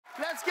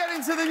Let's get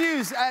into the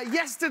news.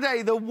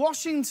 Yesterday, the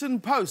Washington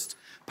Post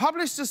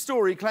published a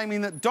story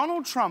claiming that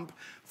Donald Trump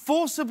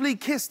forcibly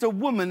kissed a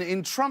woman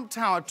in Trump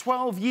Tower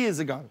 12 years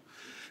ago.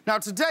 Now,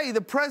 today,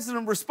 the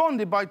president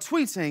responded by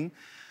tweeting,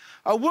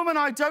 "A woman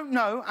I don't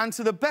know and,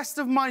 to the best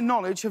of my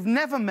knowledge, have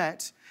never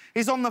met,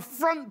 is on the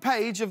front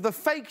page of the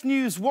fake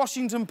news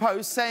Washington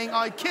Post saying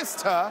I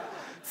kissed her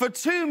for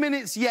 2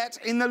 minutes yet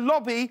in the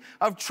lobby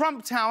of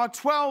Trump Tower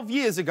 12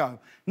 years ago.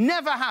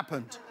 Never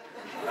happened."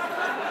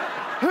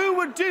 Who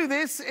would do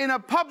this in a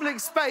public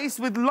space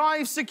with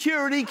live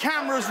security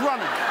cameras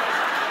running?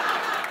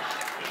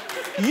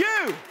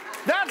 You!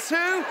 That's who!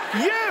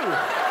 You!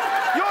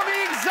 You're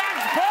the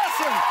exact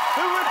person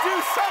who would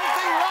do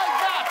something like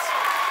that!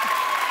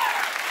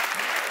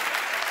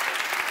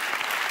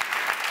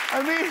 I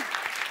mean,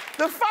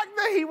 the fact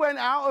that he went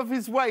out of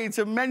his way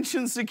to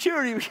mention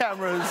security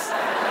cameras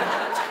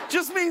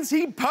just means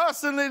he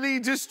personally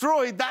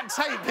destroyed that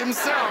tape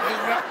himself.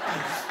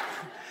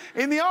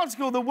 In the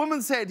article, the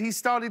woman said he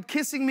started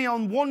kissing me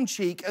on one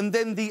cheek and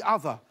then the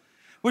other,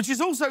 which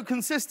is also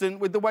consistent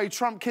with the way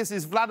Trump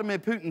kisses Vladimir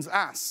Putin's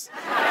ass.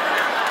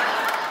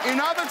 In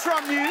other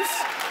Trump news,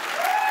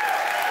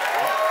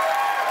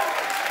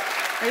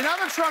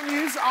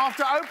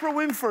 after Oprah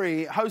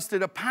Winfrey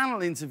hosted a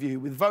panel interview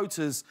with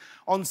voters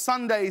on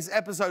Sunday's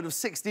episode of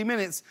 60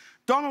 Minutes,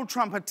 Donald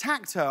Trump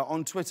attacked her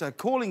on Twitter,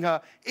 calling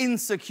her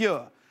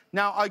insecure.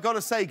 Now, I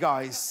gotta say,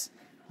 guys,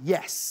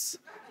 yes.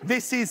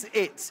 This is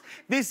it.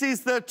 This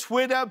is the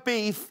Twitter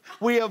beef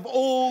we have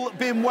all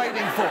been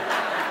waiting for.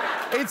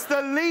 It's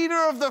the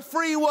leader of the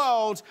free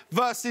world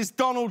versus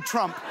Donald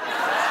Trump.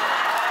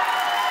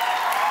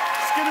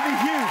 It's going to be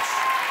huge.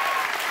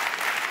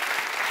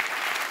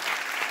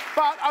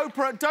 But,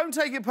 Oprah, don't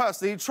take it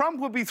personally. Trump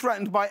would be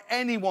threatened by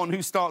anyone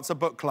who starts a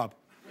book club.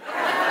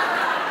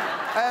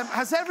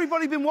 Has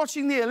everybody been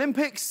watching the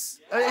Olympics?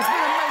 It's been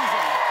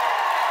amazing.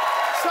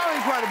 So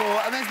incredible,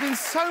 and there's been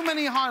so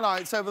many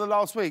highlights over the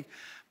last week.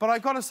 But I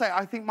gotta say,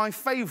 I think my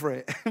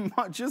favourite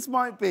just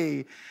might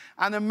be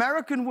an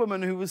American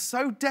woman who was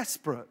so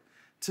desperate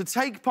to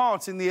take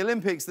part in the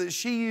Olympics that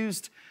she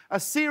used a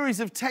series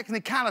of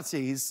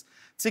technicalities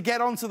to get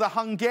onto the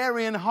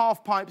Hungarian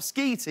half-pipe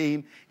ski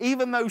team,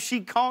 even though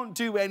she can't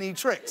do any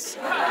tricks.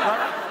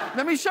 Right?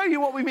 Let me show you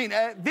what we mean.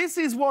 This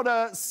is what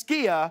a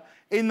skier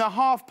in the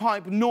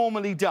half-pipe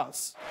normally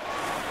does.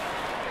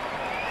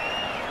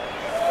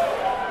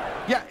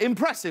 Yeah,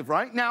 impressive,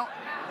 right? Now,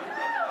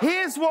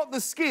 here's what the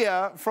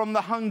skier from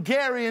the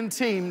Hungarian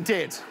team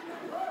did.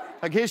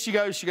 Like, here she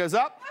goes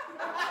up,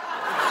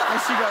 and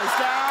she goes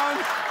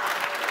down,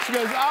 she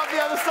goes up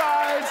the other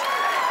side,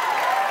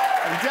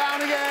 and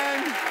down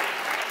again,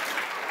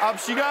 up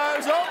she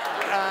goes, up,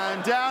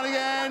 and down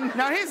again.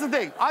 Now, here's the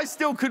thing, I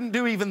still couldn't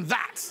do even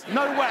that.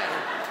 No way.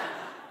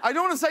 I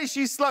don't want to say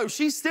she's slow,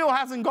 she still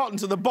hasn't gotten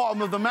to the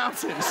bottom of the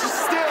mountain.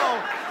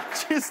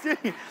 She's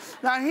doing...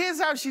 Now,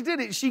 here's how she did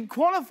it. She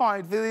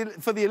qualified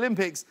for the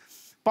Olympics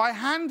by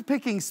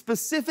hand-picking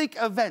specific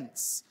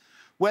events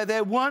where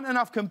there weren't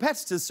enough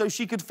competitors so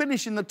she could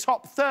finish in the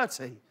top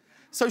 30.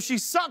 So she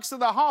sucks at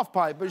the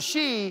half-pipe, but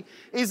she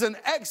is an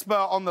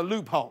expert on the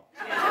loophole.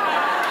 And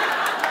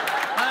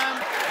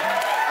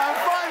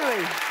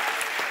finally,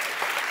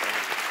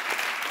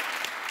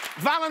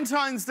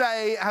 Valentine's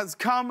Day has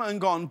come and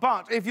gone,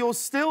 but if you're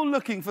still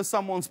looking for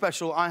someone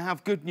special, I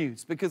have good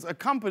news, because a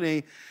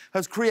company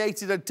has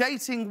created a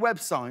dating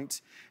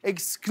website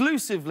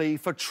exclusively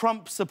for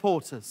Trump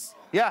supporters.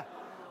 Yeah.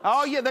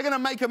 Oh, yeah, they're going to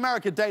make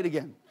America date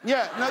again.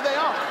 Yeah, no, they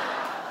are.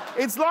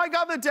 It's like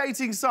other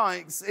dating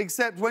sites,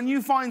 except when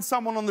you find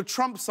someone on the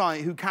Trump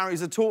site who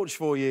carries a torch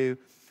for you,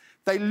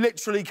 they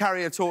literally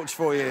carry a torch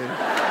for you.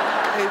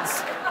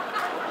 It's...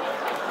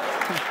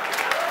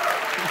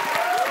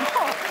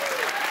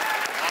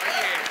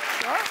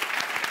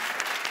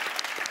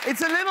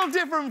 It's a little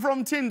different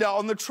from Tinder.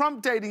 On the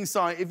Trump dating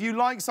site, if you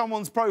like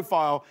someone's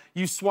profile,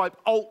 you swipe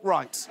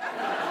alt-right.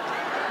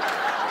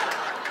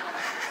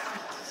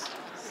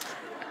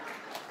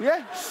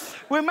 Yeah,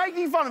 we're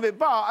making fun of it,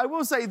 but I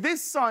will say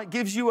this site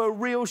gives you a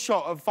real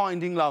shot of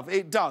finding love.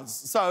 It does.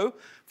 So,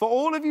 for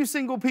all of you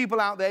single people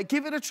out there,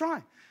 give it a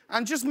try.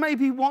 And just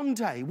maybe one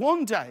day,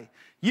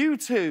 you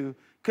too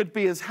could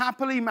be as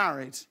happily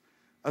married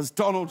as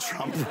Donald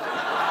Trump.